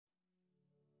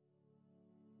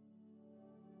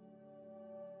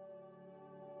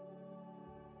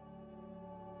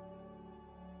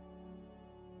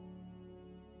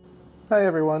Hi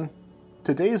everyone.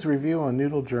 Today's review on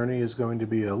Noodle Journey is going to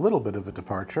be a little bit of a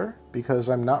departure because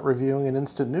I'm not reviewing an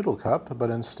instant noodle cup, but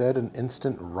instead an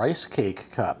instant rice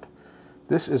cake cup.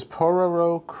 This is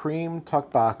Pororo Cream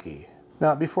Tteokbokki.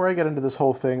 Now, before I get into this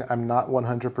whole thing, I'm not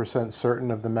 100% certain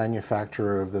of the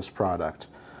manufacturer of this product.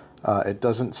 It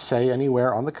doesn't say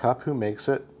anywhere on the cup who makes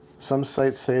it. Some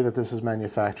sites say that this is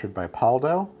manufactured by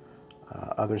Paldo.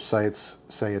 Other sites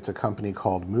say it's a company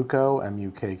called Mukko,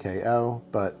 M-U-K-K-O,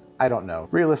 but I don't know.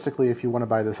 Realistically, if you want to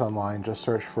buy this online, just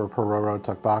search for Pororo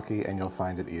Tteokbokki and you'll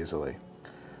find it easily.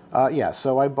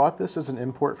 So I bought this as an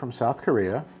import from South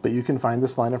Korea, but you can find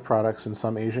this line of products in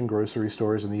some Asian grocery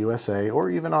stores in the USA or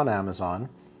even on Amazon.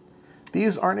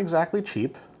 These aren't exactly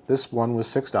cheap. This one was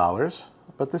 $6,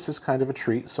 but this is kind of a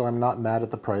treat, so I'm not mad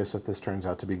at the price if this turns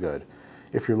out to be good.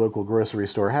 If your local grocery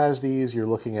store has these, you're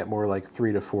looking at more like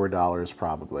 $3 to $4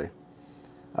 probably.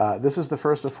 This is the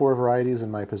first of 4 varieties in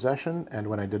my possession, and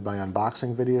when I did my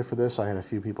unboxing video for this, I had a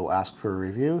few people ask for a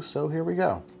review, so here we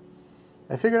go.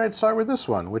 I figured I'd start with this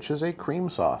one, which is a cream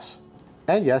sauce.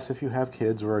 And yes, if you have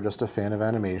kids or are just a fan of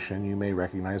animation, you may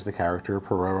recognize the character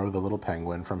Pororo the little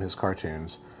penguin from his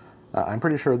cartoons. I'm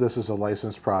pretty sure this is a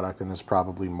licensed product and is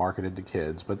probably marketed to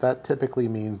kids, but that typically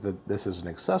means that this is an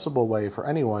accessible way for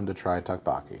anyone to try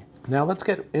tteokbokki. Now let's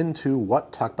get into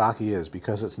what tteokbokki is,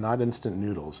 because it's not instant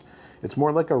noodles. It's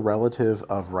more like a relative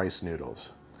of rice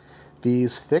noodles.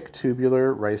 These thick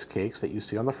tubular rice cakes that you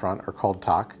see on the front are called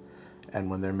tteok, and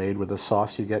when they're made with a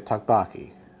sauce you get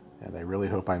tteokbokki. And I really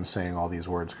hope I'm saying all these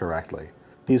words correctly.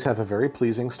 These have a very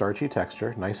pleasing starchy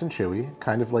texture, nice and chewy,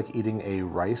 kind of like eating a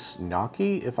rice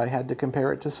gnocchi if I had to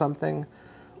compare it to something.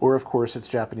 Or of course its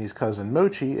Japanese cousin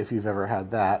mochi if you've ever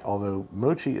had that, although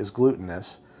mochi is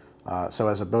glutinous. So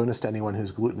as a bonus to anyone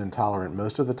who's gluten intolerant,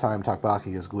 most of the time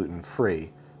tteokbokki is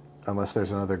gluten-free, unless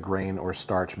there's another grain or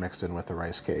starch mixed in with the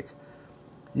rice cake.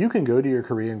 You can go to your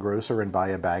Korean grocer and buy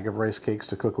a bag of rice cakes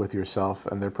to cook with yourself,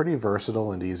 and they're pretty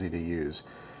versatile and easy to use.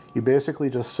 You basically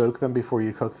just soak them before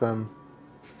you cook them,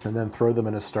 and then throw them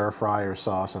in a stir fry or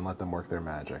sauce and let them work their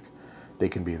magic. They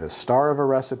can be the star of a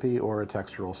recipe or a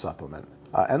textural supplement.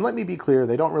 And let me be clear,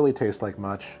 they don't really taste like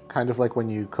much. Kind of like when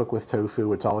you cook with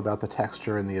tofu, it's all about the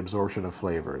texture and the absorption of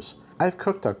flavors. I've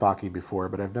cooked tteokbokki before,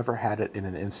 but I've never had it in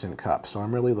an instant cup, so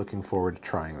I'm really looking forward to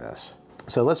trying this.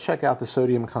 So let's check out the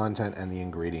sodium content and the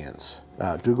ingredients.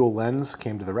 Google Lens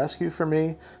came to the rescue for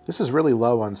me. This is really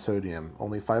low on sodium,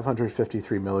 only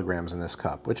 553 milligrams in this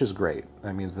cup, which is great.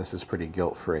 That means this is pretty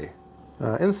guilt-free.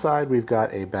 Inside we've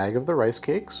got a bag of the rice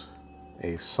cakes,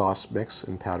 a sauce mix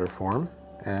in powder form,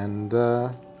 and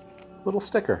a little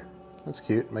sticker. That's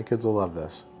cute. My kids will love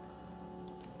this.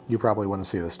 You probably want to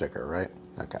see the sticker, right?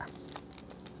 Okay.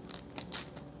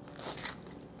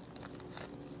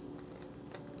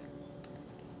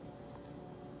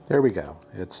 There we go.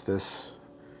 It's this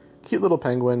cute little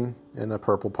penguin in a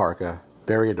purple parka.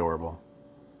 Very adorable.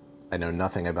 I know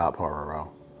nothing about Pororo.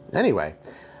 Anyway,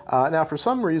 now for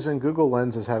some reason Google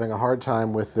Lens is having a hard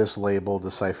time with this label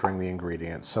deciphering the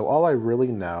ingredients, so all I really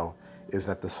know is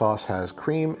that the sauce has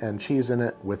cream and cheese in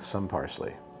it with some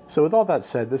parsley. So with all that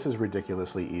said, this is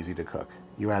ridiculously easy to cook.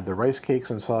 You add the rice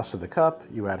cakes and sauce to the cup,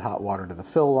 you add hot water to the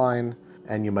fill line,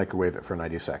 and you microwave it for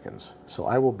 90 seconds. So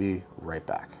I will be right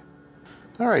back.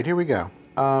 All right, here we go.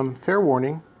 Fair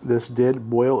warning, this did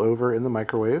boil over in the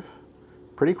microwave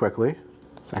pretty quickly.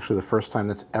 It's actually the first time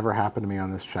that's ever happened to me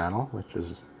on this channel, which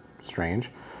is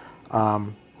strange.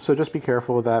 So just be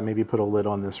careful with that. Maybe put a lid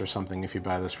on this or something if you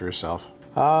buy this for yourself.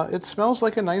 It smells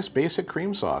like a nice basic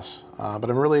cream sauce, but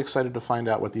I'm really excited to find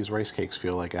out what these rice cakes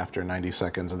feel like after 90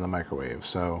 seconds in the microwave.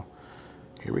 So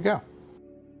here we go.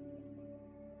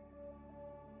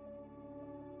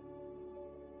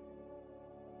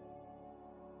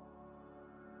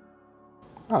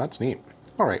 Oh, that's neat.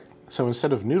 All right, so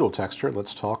instead of noodle texture,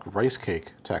 let's talk rice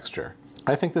cake texture.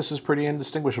 I think this is pretty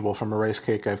indistinguishable from a rice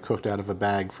cake I've cooked out of a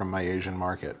bag from my Asian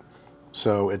market.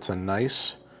 So it's a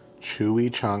nice,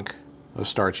 chewy chunk of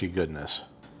starchy goodness.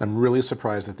 I'm really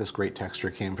surprised that this great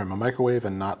texture came from a microwave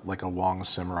and not like a long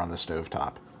simmer on the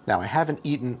stovetop. Now, I haven't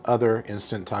eaten other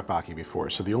instant tteokbokki before,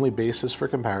 so the only basis for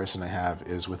comparison I have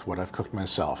is with what I've cooked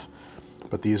myself.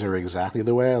 But these are exactly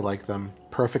the way I like them,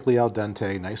 perfectly al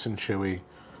dente, nice and chewy.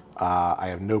 I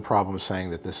have no problem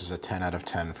saying that this is a 10 out of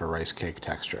 10 for rice cake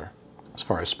texture. As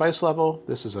far as spice level,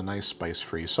 this is a nice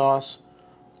spice-free sauce.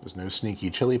 There's no sneaky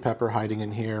chili pepper hiding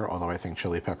in here, although I think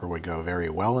chili pepper would go very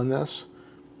well in this.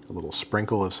 A little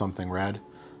sprinkle of something red,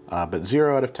 but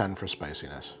 0 out of 10 for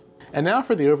spiciness. And now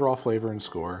for the overall flavor and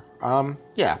score.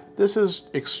 Yeah, this is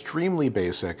extremely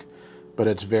basic, but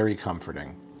it's very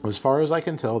comforting. As far as I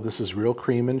can tell, this is real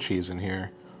cream and cheese in here.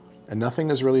 and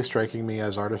nothing is really striking me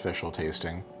as artificial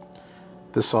tasting.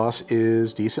 The sauce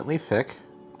is decently thick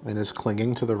and is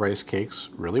clinging to the rice cakes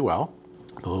really well.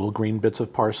 The little green bits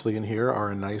of parsley in here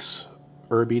are a nice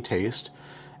herby taste,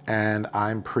 and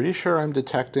I'm pretty sure I'm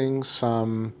detecting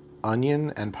some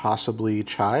onion and possibly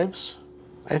chives.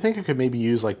 I think I could maybe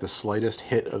use like the slightest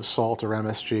hit of salt or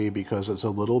MSG because it's a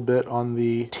little bit on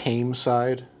the tame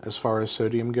side as far as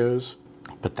sodium goes.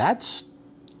 But that's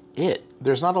it.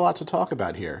 There's not a lot to talk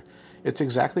about here. It's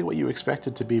exactly what you expect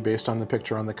it to be based on the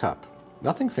picture on the cup.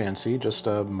 Nothing fancy, just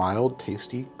a mild,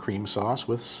 tasty cream sauce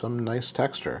with some nice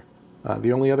texture.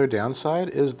 The only other downside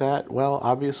is that, well,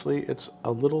 obviously it's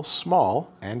a little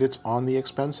small and it's on the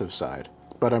expensive side.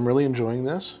 But I'm really enjoying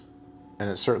this, and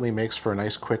it certainly makes for a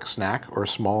nice quick snack or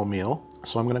small meal.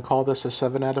 So I'm going to call this a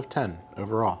 7 out of 10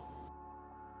 overall.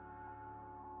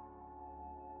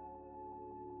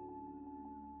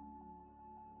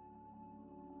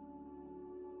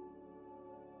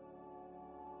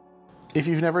 If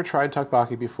you've never tried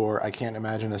tteokbokki before, I can't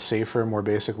imagine a safer, more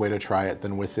basic way to try it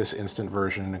than with this instant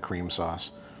version in a cream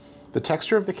sauce. The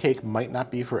texture of the cake might not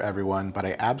be for everyone, but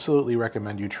I absolutely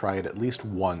recommend you try it at least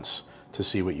once to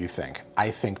see what you think.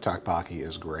 I think tteokbokki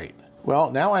is great.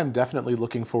 Well, now I'm definitely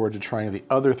looking forward to trying the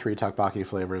other 3 tteokbokki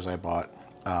flavors I bought,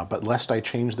 but lest I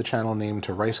change the channel name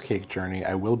to Rice Cake Journey,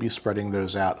 I will be spreading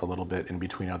those out a little bit in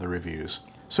between other reviews.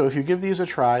 So if you give these a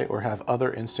try or have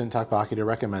other instant tteokbokki to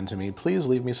recommend to me, please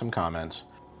leave me some comments.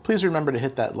 Please remember to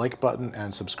hit that like button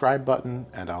and subscribe button,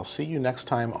 and I'll see you next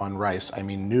time on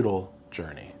Noodle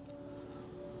Journey.